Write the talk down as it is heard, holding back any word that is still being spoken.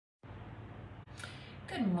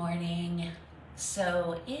Good morning.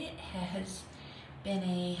 So it has been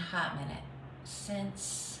a hot minute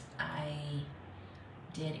since I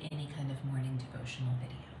did any kind of morning devotional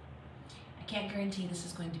video. I can't guarantee this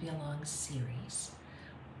is going to be a long series,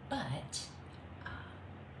 but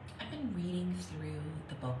I've been reading through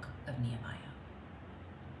the book of Nehemiah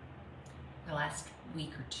the last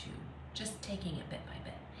week or two, just taking it bit by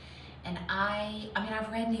bit. And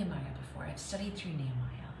I've read Nehemiah before. I've studied through Nehemiah.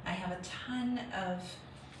 I have a ton of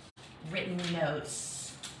written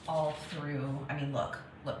notes all through.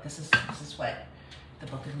 Look, this is what the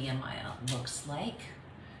book of Nehemiah looks like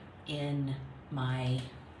in my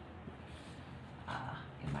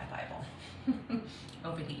Bible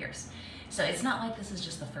over the years. So it's not like this is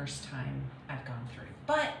just the first time I've gone through,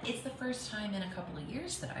 but it's the first time in a couple of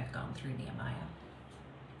years that I've gone through Nehemiah.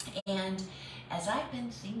 And as I've been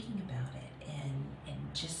thinking about it and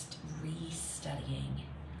just re-studying,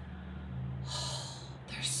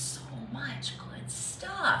 there's so much good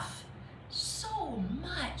stuff. So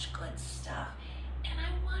much good stuff. And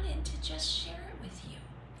I wanted to just share it with you.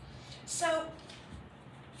 So,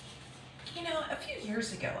 a few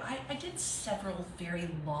years ago, I did several very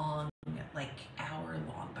long,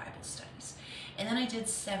 hour-long Bible studies. And then I did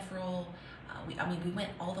several, we went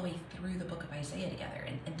all the way through the book of Isaiah together.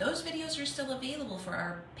 And those videos are still available for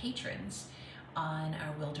our patrons on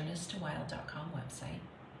our wilderness2wild.com website.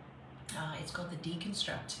 It's called the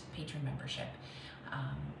Deconstruct Patron Membership.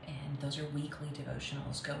 And those are weekly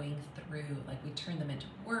devotionals going through, we turn them into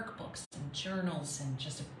workbooks and journals and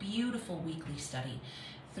just a beautiful weekly study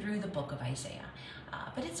through the book of Isaiah.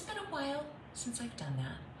 But it's been a while since I've done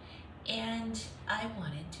that. And I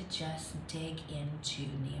wanted to just dig into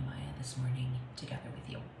Nehemiah this morning together with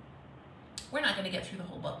you. We're not going to get through the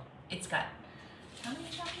whole book. It's got, how many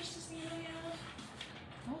chapters does Nehemiah have?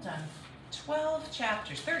 Hold on. 12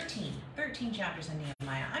 chapters, 13 chapters in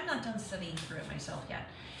Nehemiah. I'm not done studying through it myself yet,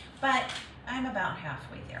 but I'm about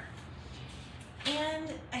halfway there.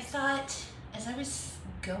 And I thought, as I was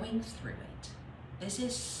going through it, this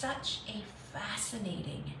is such a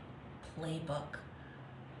fascinating playbook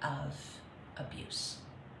of abuse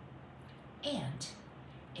and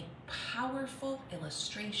a powerful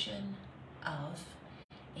illustration of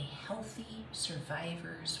a healthy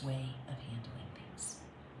survivor's way of handling things.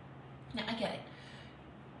 Now, I get it.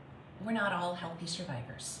 We're not all healthy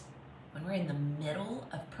survivors. When we're in the middle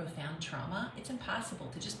of profound trauma, it's impossible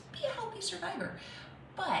to just be a healthy survivor.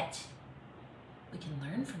 But we can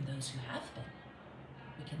learn from those who have been.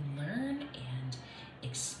 We can learn and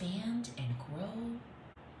expand and grow,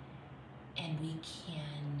 and we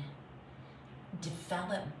can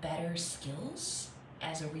develop better skills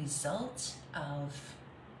as a result of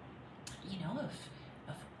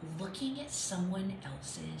looking at someone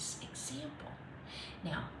else's example.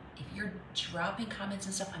 Now, if you're dropping comments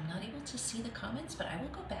and stuff, I'm not able to see the comments, but I will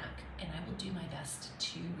go back and I will do my best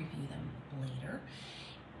to review them later.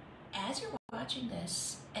 As you're watching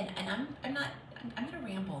this, and I'm gonna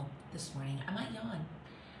ramble this morning. I might yawn.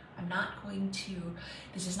 I'm not going to,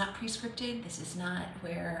 this is not pre-scripted. This is not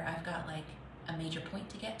where I've got a major point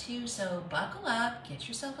to get to. So buckle up, get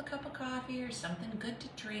yourself a cup of coffee or something good to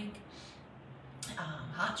drink.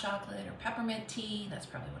 Hot chocolate or peppermint tea, that's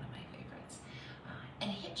probably one of my favorites.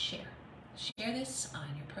 And hit share. Share this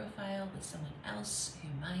on your profile with someone else who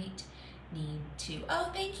might need to.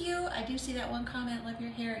 Oh, thank you. I do see that one comment, love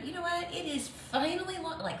your hair. You know what? It is finally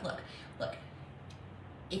long. Look.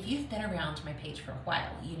 If you've been around my page for a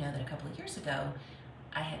while, you know that a couple of years ago,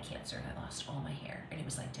 I had cancer and I lost all my hair. And it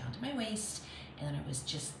was down to my waist. And then I was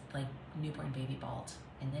just newborn baby bald.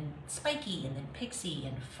 And then spiky and then pixie.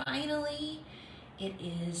 And finally, it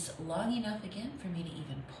is long enough again for me to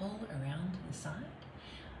even pull around the side.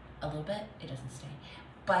 A little bit, it doesn't stay.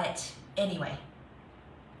 But anyway,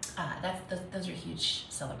 those are huge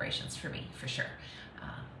celebrations for me, for sure.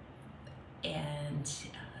 And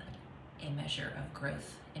a measure of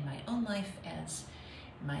growth in my own life as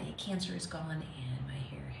my cancer is gone and my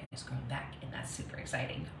hair has grown back, and that's super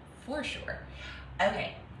exciting, for sure.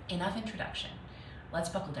 Okay, enough introduction. Let's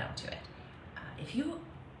buckle down to it. If you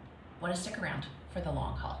want to stick around for the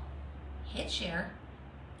long haul, hit share,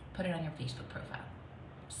 put it on your Facebook profile,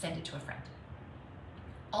 send it to a friend.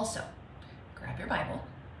 Also, grab your Bible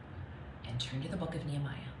and turn to the book of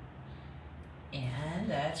Nehemiah. And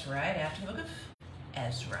that's right after the book of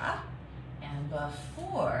Ezra and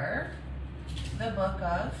before the book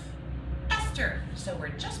of Esther. So we're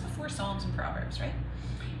just before Psalms and Proverbs, right?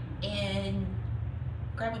 And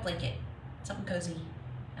grab a blanket, something cozy,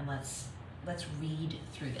 and let's read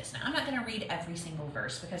through this. Now, I'm not going to read every single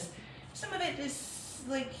verse because some of it is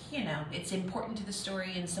it's important to the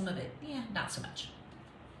story, and some of it, not so much.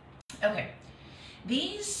 Okay,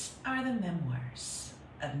 these are the memoirs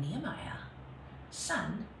of Nehemiah,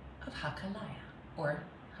 son of Hakaliah, or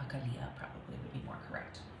Hakaliah probably would be more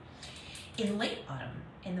correct. In late autumn,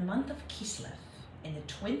 in the month of Kislev, in the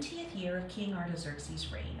 20th year of King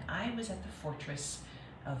Artaxerxes' reign, I was at the fortress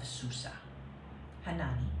of Susa.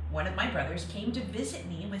 Hanani, one of my brothers, came to visit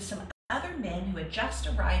me with some other men who had just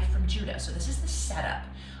arrived from Judah. So this is the setup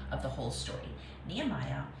of the whole story.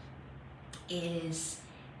 Nehemiah is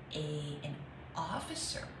an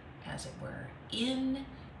officer, as it were, in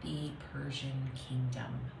the Persian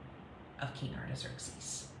kingdom of King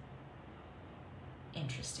Artaxerxes.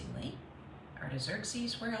 Interestingly,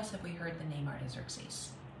 Artaxerxes, where else have we heard the name Artaxerxes?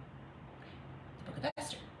 The Book of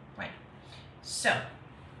Esther, right? So,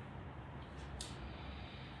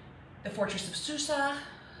 the fortress of Susa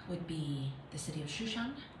would be the city of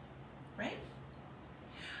Shushan, right?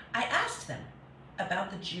 I asked them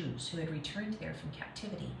about the Jews who had returned there from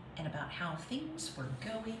captivity and about how things were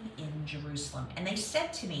going in Jerusalem. And they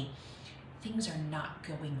said to me, things are not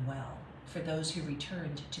going well for those who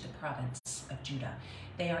returned to the province of Judah.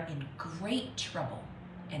 They are in great trouble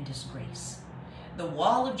and disgrace. The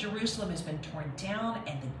wall of Jerusalem has been torn down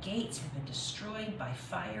and the gates have been destroyed by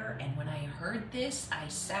fire. And when I heard this, I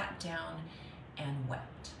sat down and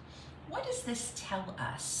wept. What does this tell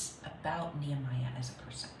us about Nehemiah as a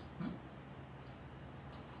person?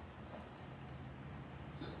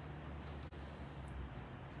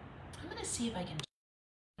 I'm going to see if I can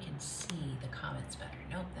see the comments better.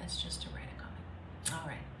 Nope, that's just to write a comment. All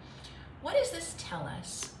right. What does this tell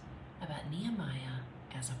us about Nehemiah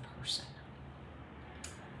as a person?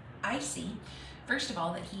 I see, first of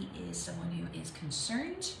all, that he is someone who is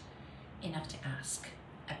concerned enough to ask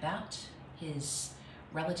about his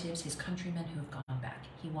relatives, his countrymen who have gone back.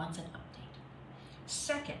 He wants an update.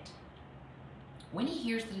 Second, when he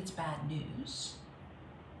hears that it's bad news,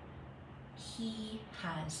 he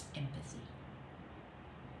has empathy.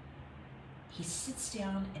 He sits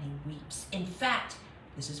down and he weeps. In fact,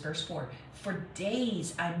 this is verse 4. For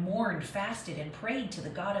days I mourned, fasted, and prayed to the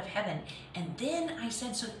God of heaven. And then I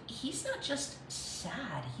said, so he's not just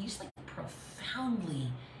sad, he's like profoundly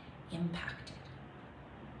impacted.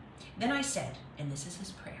 Then I said, and this is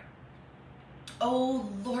his prayer, O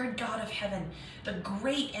Lord God of heaven, the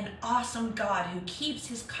great and awesome God who keeps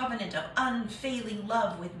his covenant of unfailing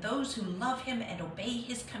love with those who love him and obey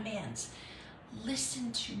his commands,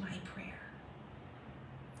 listen to my prayer.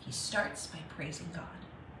 He starts by praising God.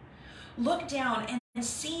 Look down and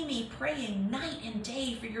see me praying night and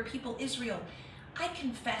day for your people Israel. I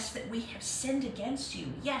confess that we have sinned against you.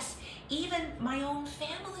 Yes, even my own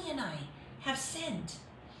family and I have sinned.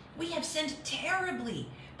 We have sinned terribly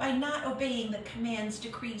by not obeying the commands,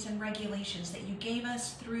 decrees, and regulations that you gave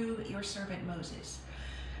us through your servant Moses.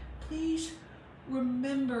 Please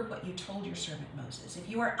remember what you told your servant Moses. If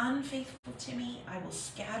you are unfaithful to me, I will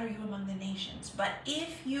scatter you among the nations. But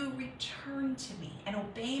if you return to me and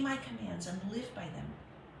obey my commands and live by them,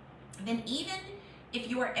 then even if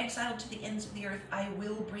you are exiled to the ends of the earth, I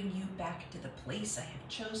will bring you back to the place I have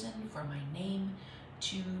chosen for my name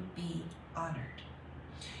to be honored.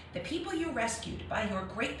 The people you rescued by your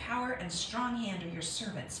great power and strong hand are your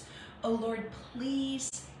servants. O Lord, please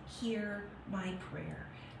hear my prayer.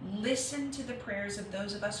 Listen to the prayers of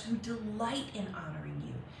those of us who delight in honoring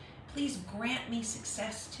you. Please grant me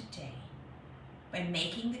success today by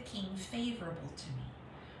making the king favorable to me.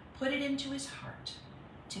 Put it into his heart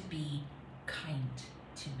to be kind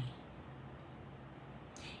to me.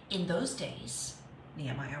 In those days,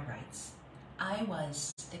 Nehemiah writes, I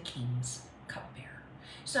was the king's cupbearer.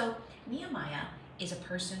 So Nehemiah is a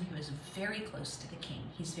person who is very close to the king.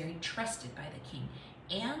 He's very trusted by the king,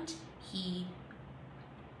 and he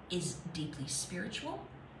is deeply spiritual.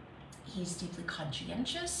 He's deeply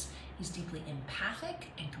conscientious. He's deeply empathic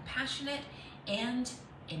and compassionate, and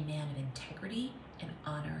a man of integrity and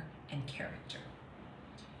honor and character.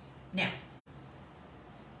 Now,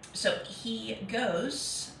 so he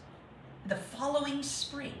goes the following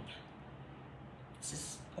spring. This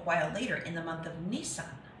is a while later, in the month of Nisan,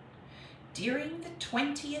 during the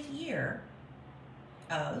 20th year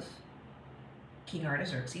of King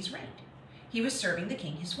Artaxerxes' reign. He was serving the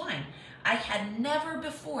king his wine. I had never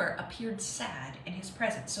before appeared sad in his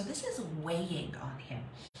presence. So this is weighing on him.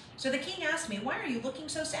 So the king asked me, why are you looking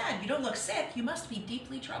so sad? You don't look sick. You must be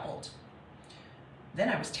deeply troubled. Then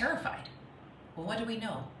I was terrified. Well, what do we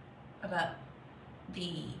know about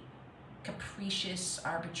the capricious,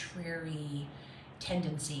 arbitrary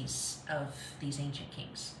tendencies of these ancient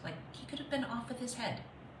kings? Like, he could have been off with his head.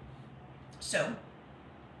 So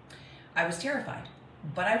I was terrified,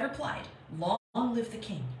 but I replied, long live the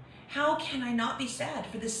king. How can I not be sad?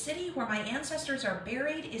 For the city where my ancestors are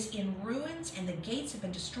buried is in ruins, and the gates have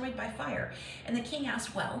been destroyed by fire. And the king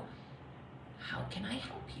asked, well, how can I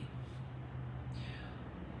help you?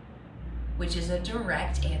 Which is a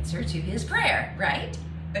direct answer to his prayer, right?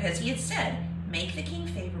 Because he had said, make the king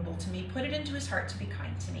favorable to me, put it into his heart to be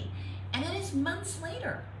kind to me. And it is months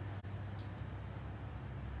later.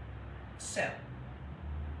 So,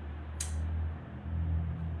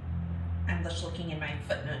 I'm just looking in my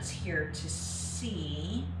footnotes here to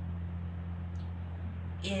see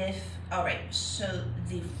if, all right, so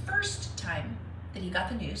the first time that he got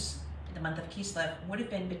the news, in the month of Kislev, would have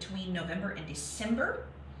been between November and December.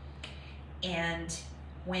 And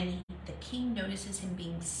when the king notices him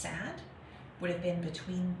being sad, would have been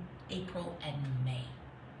between April and May.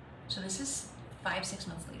 So this is 5-6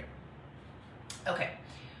 months later. Okay,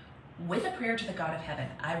 with a prayer to the God of heaven,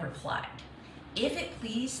 I replied, if it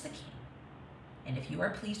please the king, and if you are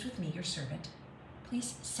pleased with me, your servant,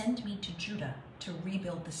 please send me to Judah to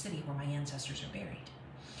rebuild the city where my ancestors are buried.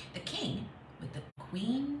 The king, with the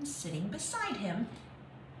queen sitting beside him,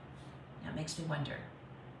 now makes me wonder,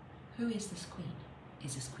 who is this queen?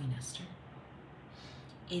 Is this Queen Esther?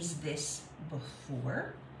 Is this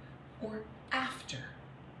before or after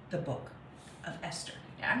the book of Esther?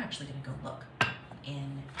 Now, I'm actually going to go look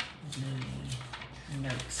in the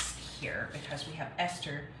notes here because we have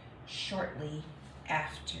Esther shortly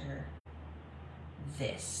after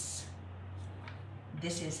this.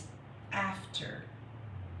 This is after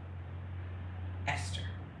Esther.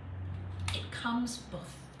 It comes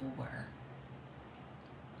before.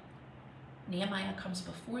 Nehemiah comes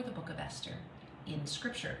before the book of Esther in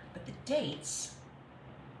scripture, but the dates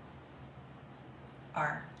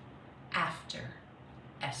are after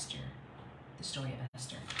Esther, the story of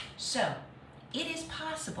Esther. So it is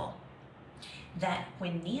possible that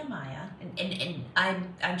when Nehemiah, and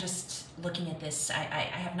I'm just looking at this, I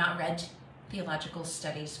have not read theological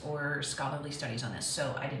studies or scholarly studies on this,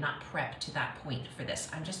 so I did not prep to that point for this.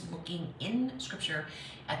 I'm just looking in scripture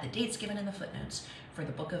at the dates given in the footnotes for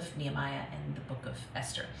the book of Nehemiah and the book of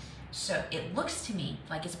Esther. So it looks to me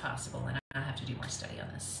like it's possible, and I'll have to do more study on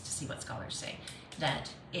this to see what scholars say,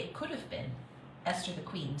 that it could have been Esther the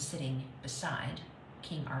queen sitting beside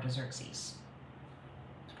King Artaxerxes.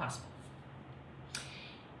 It's possible.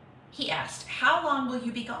 He asked, how long will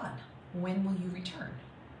you be gone? When will you return?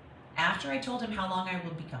 After I told him how long I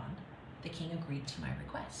will be gone, the king agreed to my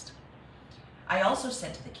request. I also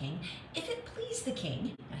said to the king, if it please the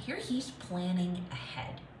king, now here he's planning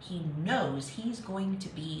ahead. He knows he's going to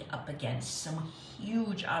be up against some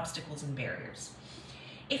huge obstacles and barriers.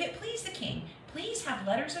 If it please the king, please have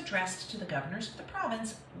letters addressed to the governors of the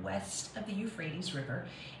province west of the Euphrates River,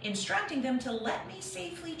 instructing them to let me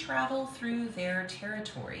safely travel through their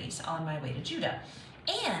territories on my way to Judah.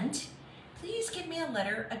 And please give me a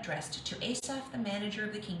letter addressed to Asaph, the manager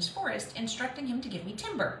of the king's forest, instructing him to give me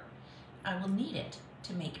timber. I will need it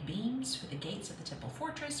to make beams for the gates of the temple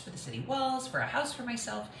fortress, for the city walls, for a house for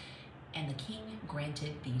myself. And the king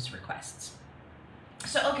granted these requests.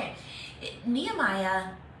 So, okay, Nehemiah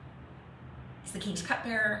is the king's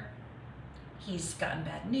cupbearer. He's gotten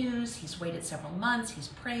bad news. He's waited several months. He's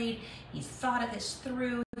prayed. He's thought of this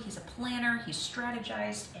through. He's a planner. He's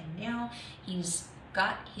strategized. And now he's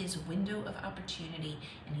got his window of opportunity,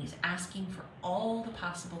 and he's asking for all the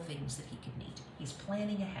possible things that he could need. He's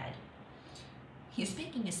planning ahead. He's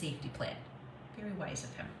making a safety plan. Very wise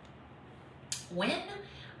of him. When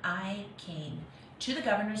I came to the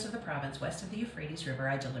governors of the province west of the Euphrates River,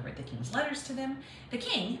 I delivered the king's letters to them. The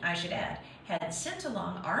king, I should add, had sent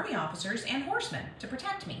along army officers and horsemen to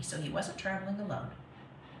protect me, so he wasn't traveling alone.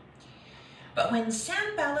 But when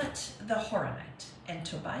Sanballat the Horonite and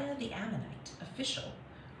Tobiah the Ammonite official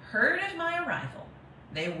heard of my arrival,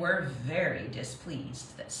 they were very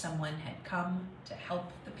displeased that someone had come to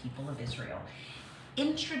help the people of Israel,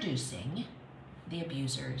 introducing the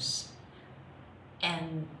abusers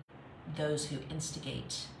and those who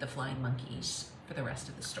instigate the flying monkeys for the rest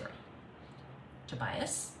of the story. Tobiah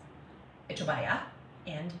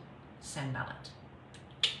and Sanballat.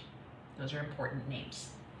 Those are important names.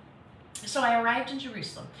 So I arrived in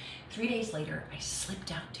Jerusalem. 3 days later, I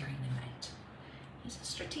slipped out during the night. He's a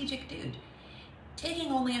strategic dude,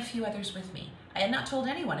 taking only a few others with me. I had not told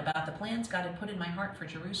anyone about the plans God had put in my heart for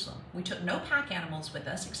Jerusalem. We took no pack animals with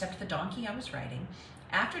us except the donkey I was riding.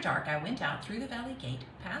 After dark, I went out through the valley gate,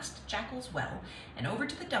 past Jackal's well, and over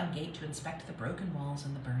to the dung gate to inspect the broken walls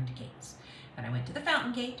and the burned gates. Then I went to the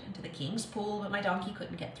fountain gate and to the king's pool, but my donkey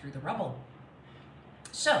couldn't get through the rubble.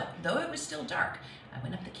 So, though it was still dark, I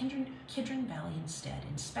went up the Kidron Valley instead,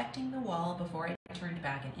 inspecting the wall before I turned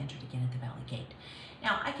back and entered again at the valley gate.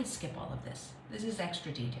 Now, I could skip all of this. This is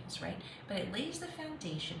extra details, right? But it lays the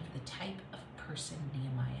foundation for the type of person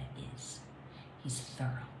Nehemiah is. He's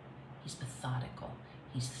thorough. He's methodical.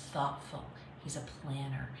 He's thoughtful. He's a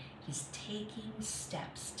planner. He's taking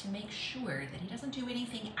steps to make sure that he doesn't do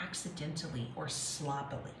anything accidentally or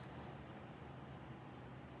sloppily.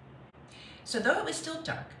 So though it was still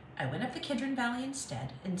dark, I went up the Kidron Valley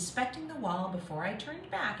instead, inspecting the wall before I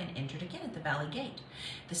turned back and entered again at the valley gate.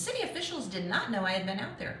 The city officials did not know I had been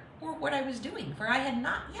out there or what I was doing, for I had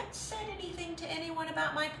not yet said anything to anyone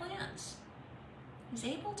about my plans. He's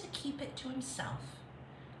able to keep it to himself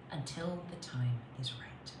until the time is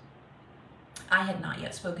right. I had not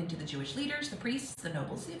yet spoken to the Jewish leaders, the priests, the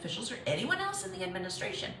nobles, the officials, or anyone else in the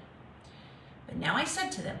administration. But now I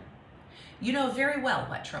said to them, "You know very well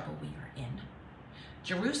what trouble we are in.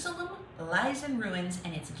 Jerusalem lies in ruins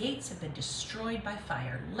and its gates have been destroyed by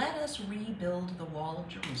fire. Let us rebuild the wall of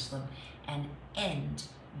Jerusalem and end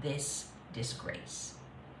this disgrace."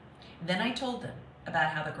 Then I told them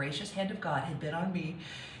about how the gracious hand of God had been on me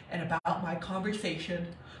and about my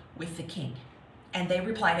conversation with the king. And they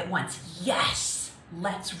replied at once, "Yes,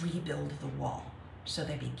 let's rebuild the wall." So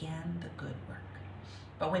they began the good work.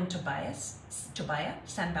 But when Tobiah,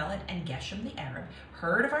 Sanballat, and Geshem the Arab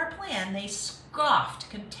heard of our plan, they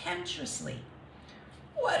scoffed contemptuously.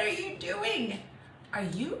 "What are you doing? Are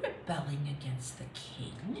you rebelling against the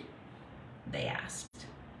king?" they asked.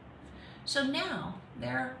 So now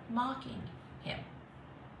they're mocking him.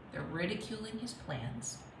 They're ridiculing his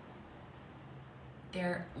plans.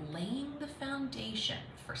 They're laying the foundation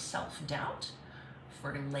for self-doubt,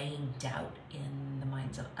 for laying doubt in the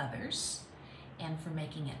minds of others, and for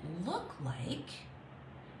making it look like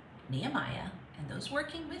Nehemiah and those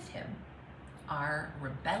working with him are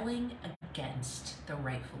rebelling against the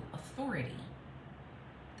rightful authority,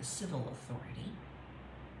 the civil authority,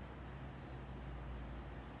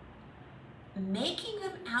 making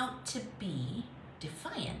them out to be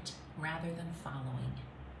defiant rather than following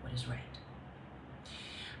what is right.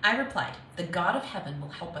 I replied, "The God of heaven will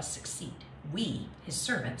help us succeed. We, his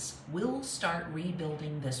servants, will start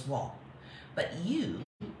rebuilding this wall. But you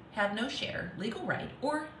have no share, legal right,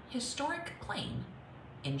 or historic claim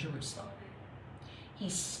in Jerusalem."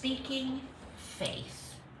 He's speaking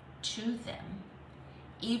faith to them,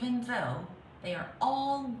 even though they are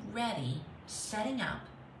already setting up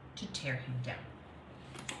to tear him down.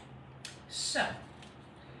 So,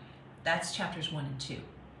 that's chapters 1 and 2.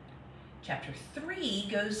 Chapter 3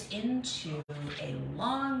 goes into a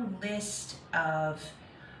long list of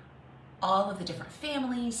all of the different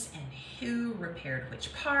families and who repaired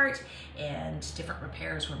which part, and different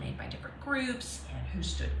repairs were made by different groups, and who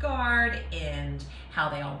stood guard, and how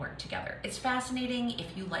they all worked together. It's fascinating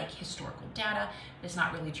if you like historical data. It's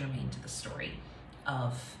not really germane to the story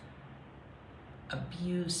of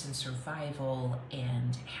abuse and survival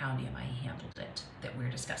and how Nehemiah handled it that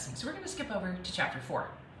we're discussing. So we're going to skip over to chapter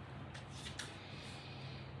 4.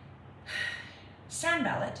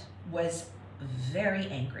 Sanballat was very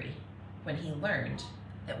angry when he learned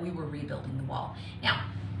that we were rebuilding the wall. Now,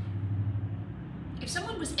 if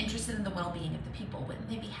someone was interested in the well-being of the people, wouldn't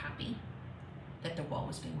they be happy that the wall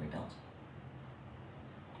was being rebuilt?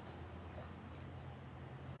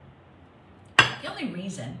 The only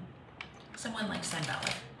reason someone like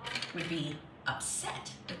Sanballat would be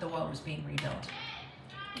upset that the wall was being rebuilt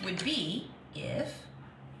would be if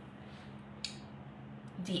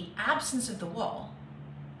the absence of the wall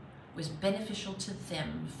was beneficial to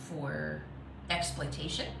them for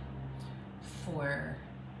exploitation, for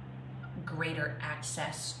greater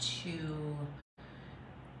access to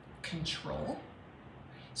control.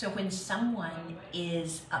 So when someone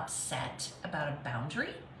is upset about a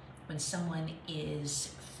boundary, when someone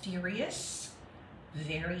is furious,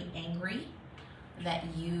 very angry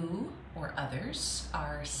that you or others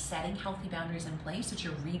are setting healthy boundaries in place, that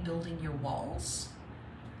you're rebuilding your walls,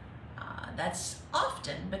 that's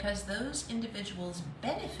often because those individuals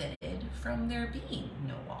benefited from there being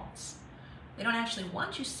no walls. They don't actually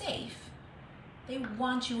want you safe, they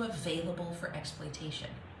want you available for exploitation.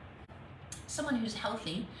 Someone who's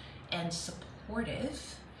healthy and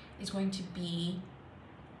supportive is going to be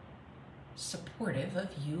supportive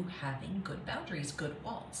of you having good boundaries, good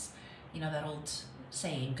walls. You know that old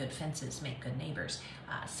saying, good fences make good neighbors.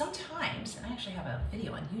 Sometimes, and I actually have a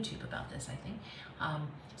video on YouTube about this, I think,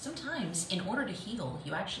 sometimes in order to heal,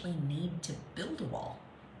 you actually need to build a wall.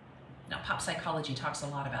 Now, pop psychology talks a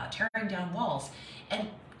lot about tearing down walls, and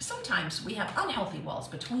sometimes we have unhealthy walls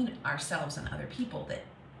between ourselves and other people that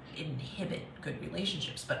inhibit good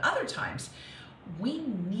relationships, but other times we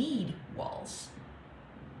need walls,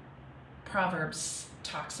 Proverbs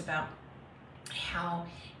talks about how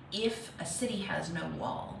if a city has no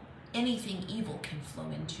wall, anything evil can flow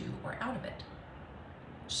into or out of it.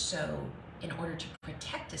 So in order to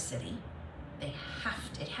protect a city, it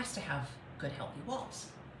has to have good, healthy walls.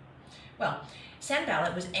 Well,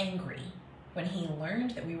 Sanballat was angry when he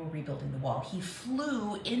learned that we were rebuilding the wall. He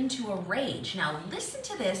flew into a rage. Now listen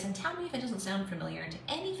to this and tell me if it doesn't sound familiar to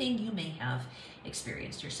anything you may have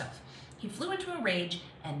experienced yourself. He flew into a rage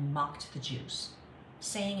and mocked the Jews,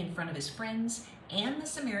 saying in front of his friends and the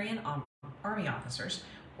Sumerian army officers,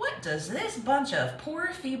 "What does this bunch of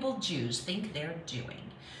poor, feeble Jews think they're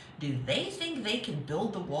doing? Do they think they can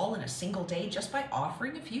build the wall in a single day just by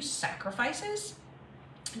offering a few sacrifices?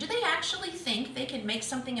 Do they actually think they can make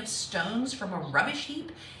something of stones from a rubbish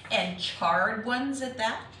heap, and charred ones at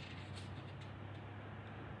that?"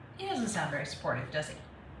 He doesn't sound very supportive, does he?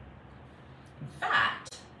 In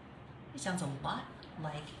fact, he sounds a lot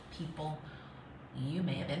like people you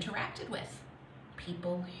may have interacted with.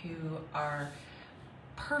 People who are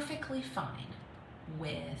perfectly fine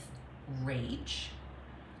with rage,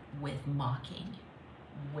 with mocking,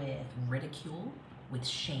 with ridicule, with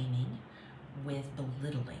shaming, with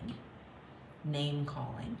belittling,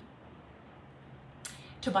 name-calling.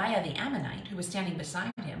 Tobiah the Ammonite, who was standing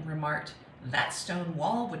beside him, remarked, "That stone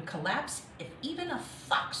wall would collapse if even a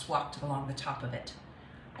fox walked along the top of it."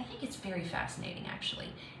 I think it's very fascinating,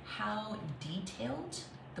 actually, how detailed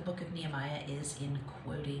the book of Nehemiah is in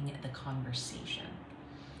quoting the conversation.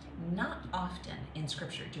 Not often in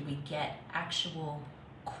Scripture do we get actual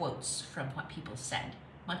quotes from what people said,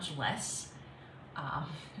 much less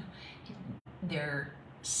their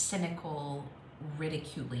cynical,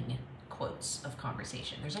 ridiculing quotes of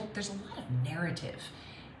conversation. There's a lot of narrative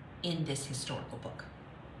in this historical book.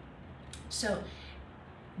 So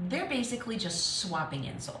they're basically just swapping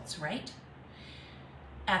insults, right?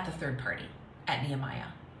 At the third party, at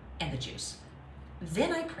Nehemiah and the Jews.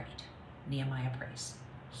 "Then I prayed," Nehemiah prays,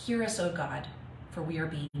 "Hear us, O God, for we are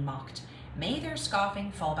being mocked. May their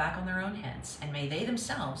scoffing fall back on their own heads, and may they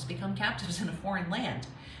themselves become captives in a foreign land.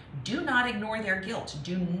 Do not ignore their guilt.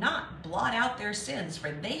 Do not blot out their sins,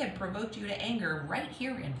 for they had provoked you to anger right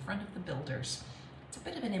here in front of the builders." It's a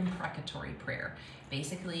bit of an imprecatory prayer.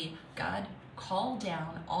 Basically, God, call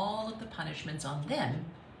down all of the punishments on them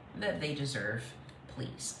that they deserve,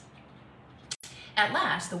 please. At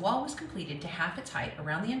last, the wall was completed to half its height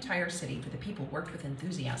around the entire city, for the people worked with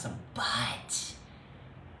enthusiasm. But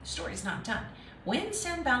the story's not done. When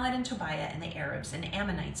Sanballat and Tobiah and the Arabs and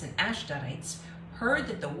Ammonites and Ashdodites heard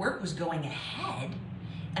that the work was going ahead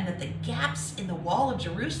and that the gaps in the wall of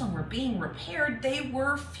Jerusalem were being repaired, they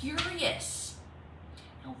were furious.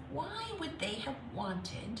 Now, why would they have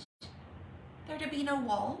wanted there to be no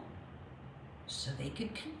wall? So they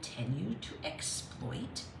could continue to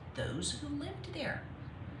exploit those who lived there.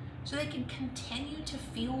 So they could continue to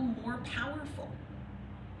feel more powerful.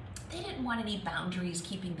 They didn't want any boundaries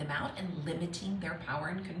keeping them out and limiting their power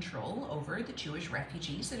and control over the Jewish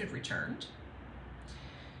refugees that had returned.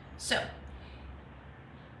 So,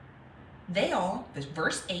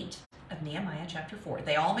 verse 8 of Nehemiah chapter 4,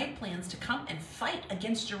 "They all made plans to come and fight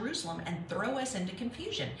against Jerusalem and throw us into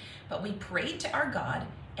confusion. But we prayed to our God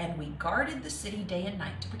and we guarded the city day and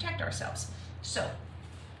night to protect ourselves." So,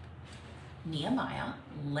 Nehemiah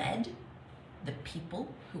led the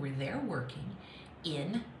people who were there working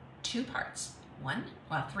in two parts.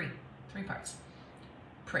 Three parts.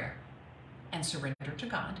 Prayer and surrender to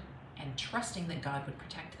God and trusting that God would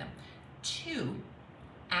protect them. 2,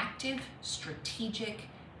 active strategic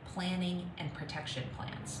planning and protection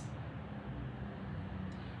plans.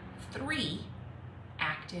 3,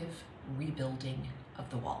 active rebuilding of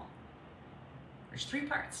the wall. There's 3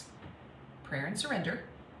 parts: prayer and surrender,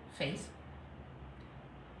 faith,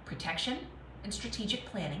 protection and strategic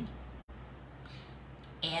planning,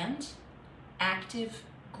 and active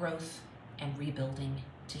growth and rebuilding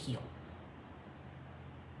to heal.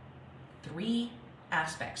 3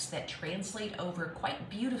 aspects that translate over quite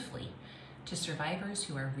beautifully to survivors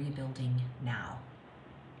who are rebuilding now.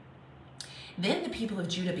 Then the people of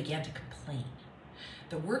Judah began to complain.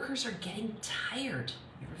 The workers are getting tired.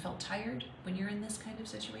 You ever felt tired when you're in this kind of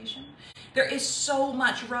situation? There is so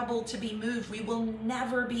much rubble to be moved. We will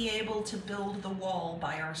never be able to build the wall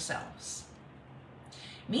by ourselves.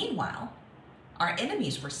 Meanwhile, our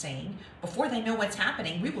enemies were saying, before they know what's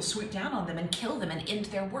happening, we will swoop down on them and kill them and end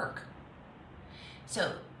their work.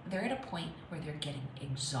 So they're at a point where they're getting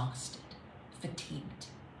exhausted, fatigued,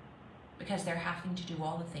 because they're having to do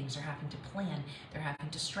all the things. They're having to plan, they're having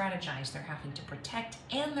to strategize, they're having to protect,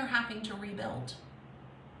 and they're having to rebuild,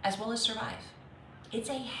 as well as survive. It's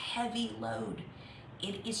a heavy load.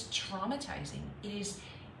 It is traumatizing. It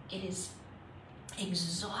is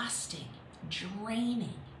exhausting,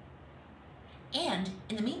 draining. And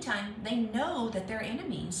in the meantime, they know that their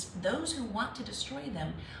enemies, those who want to destroy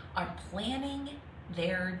them, are planning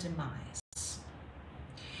their demise.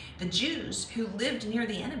 The Jews who lived near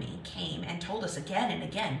the enemy came and told us again and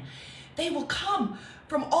again, they will come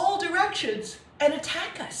from all directions and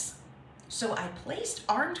attack us. So I placed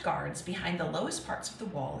armed guards behind the lowest parts of the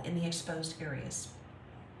wall in the exposed areas.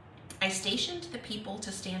 I stationed the people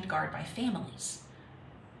to stand guard by families.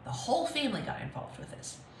 The whole family got involved with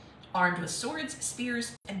this, armed with swords,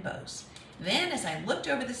 spears, and bows. Then, as I looked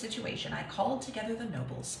over the situation, I called together the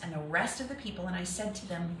nobles and the rest of the people, and I said to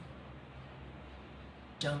them,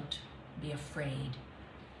 don't be afraid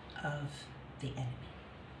of the enemy.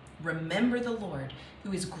 Remember the Lord,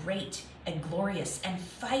 who is great and glorious, and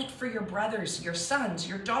fight for your brothers, your sons,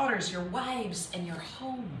 your daughters, your wives, and your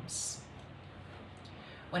homes.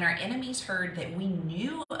 When our enemies heard that we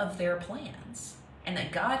knew of their plans and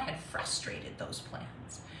that God had frustrated those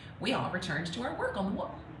plans, we all returned to our work on the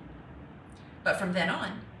wall. But from then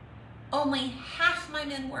on, only half my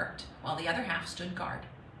men worked, while the other half stood guard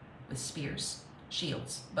with spears,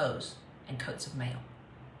 shields, bows, and coats of mail.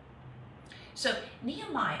 So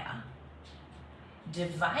Nehemiah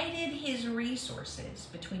divided his resources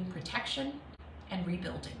between protection and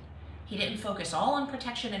rebuilding. He didn't focus all on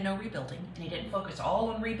protection and no rebuilding, and he didn't focus all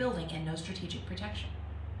on rebuilding and no strategic protection.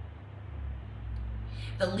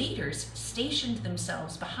 The leaders stationed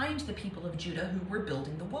themselves behind the people of Judah who were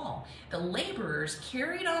building the wall. The laborers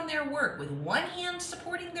carried on their work with one hand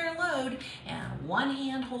supporting their load and one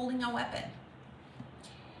hand holding a weapon.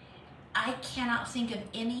 I cannot think of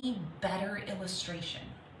any better illustration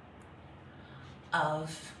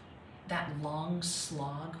of that long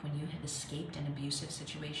slog when you have escaped an abusive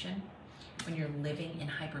situation, when you're living in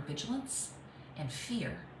hypervigilance and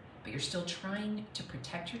fear, but you're still trying to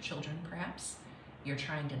protect your children, perhaps. You're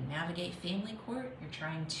trying to navigate family court. You're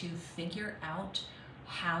trying to figure out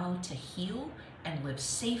how to heal and live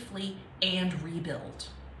safely and rebuild.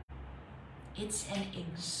 It's an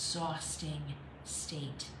exhausting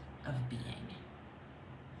state of being.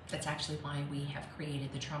 That's actually why we have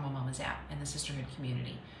created the TraumaMAMAs app and the sisterhood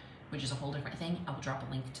community, which is a whole different thing. I'll drop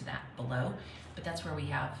a link to that below, but that's where we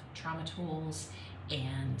have trauma tools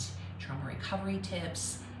and trauma recovery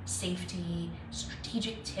tips, safety,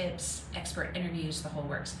 strategic tips, expert interviews, the whole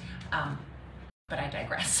works. But I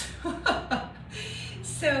digress.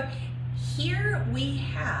 So here we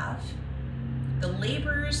have the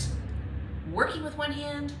laborers working with one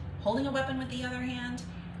hand, holding a weapon with the other hand,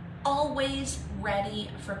 always ready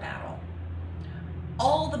for battle.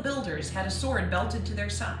 All the builders had a sword belted to their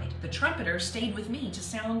side. The trumpeter stayed with me to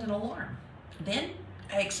sound an alarm. Then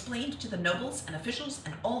I explained to the nobles and officials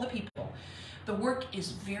and all the people, the work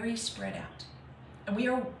is very spread out, and we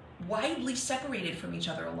are widely separated from each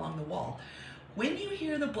other along the wall. When you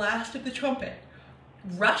hear the blast of the trumpet,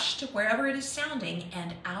 rush to wherever it is sounding,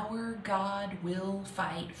 and our God will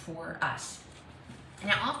fight for us.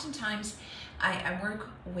 Now, oftentimes, I work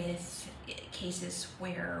with cases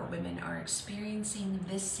where women are experiencing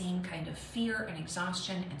this same kind of fear and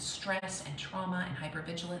exhaustion and stress and trauma and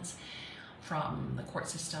hypervigilance from the court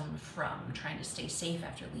system, from trying to stay safe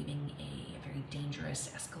after leaving a very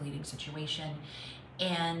dangerous, escalating situation.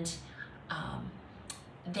 And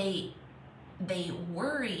they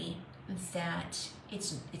worry that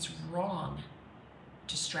it's wrong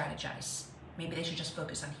to strategize. Maybe they should just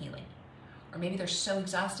focus on healing. Or maybe they're so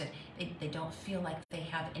exhausted, they don't feel like they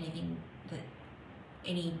have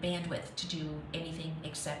any bandwidth to do anything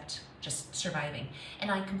except just surviving.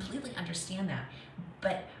 And I completely understand that.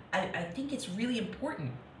 But I think it's really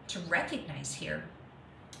important to recognize here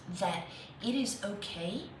that it is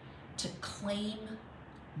okay to claim,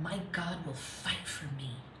 my God will fight for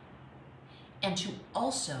me. And to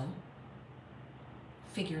also,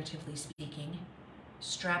 figuratively speaking,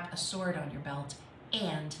 strap a sword on your belt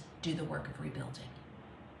and do the work of rebuilding.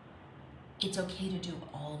 It's okay to do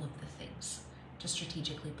all of the things, to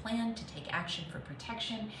strategically plan, to take action for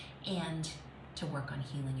protection, and to work on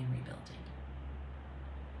healing and rebuilding.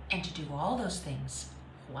 And to do all those things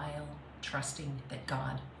while trusting that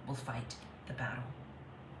God will fight the battle.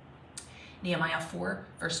 Nehemiah 4,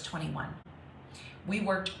 verse 21. We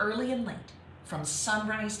worked early and late, from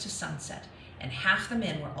sunrise to sunset, and half the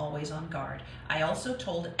men were always on guard. I also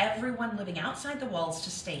told everyone living outside the walls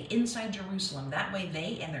to stay inside Jerusalem. That way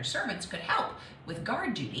they and their servants could help with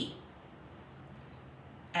guard duty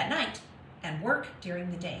at night and work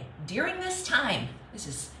during the day. During this time, this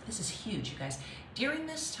is huge, you guys. During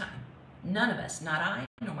this time, None of us, not I,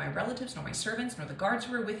 nor my relatives, nor my servants, nor the guards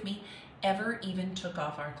who were with me, ever even took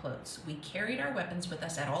off our clothes. We carried our weapons with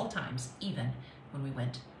us at all times, even when we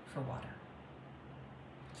went for water.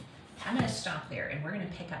 I'm going to stop there, and we're going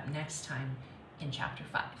to pick up next time in chapter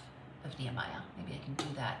 5 of Nehemiah. Maybe I can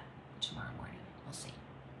do that tomorrow morning. We'll see.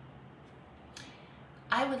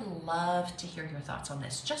 I would love to hear your thoughts on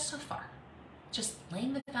this, just so far. Just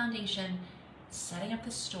laying the foundation, setting up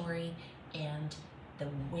the story, and the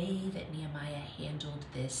way that Nehemiah handled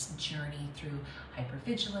this journey through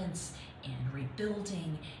hypervigilance and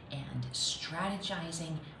rebuilding and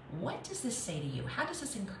strategizing. What does this say to you? How does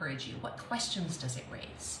this encourage you? What questions does it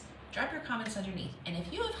raise? Drop your comments underneath. And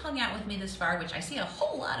if you have hung out with me this far, which I see a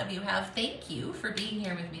whole lot of you have, thank you for being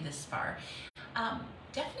here with me this far.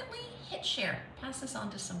 Definitely hit share. Pass this on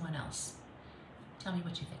to someone else. Tell me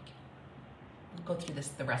what you think. We'll go through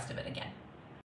the rest of it again.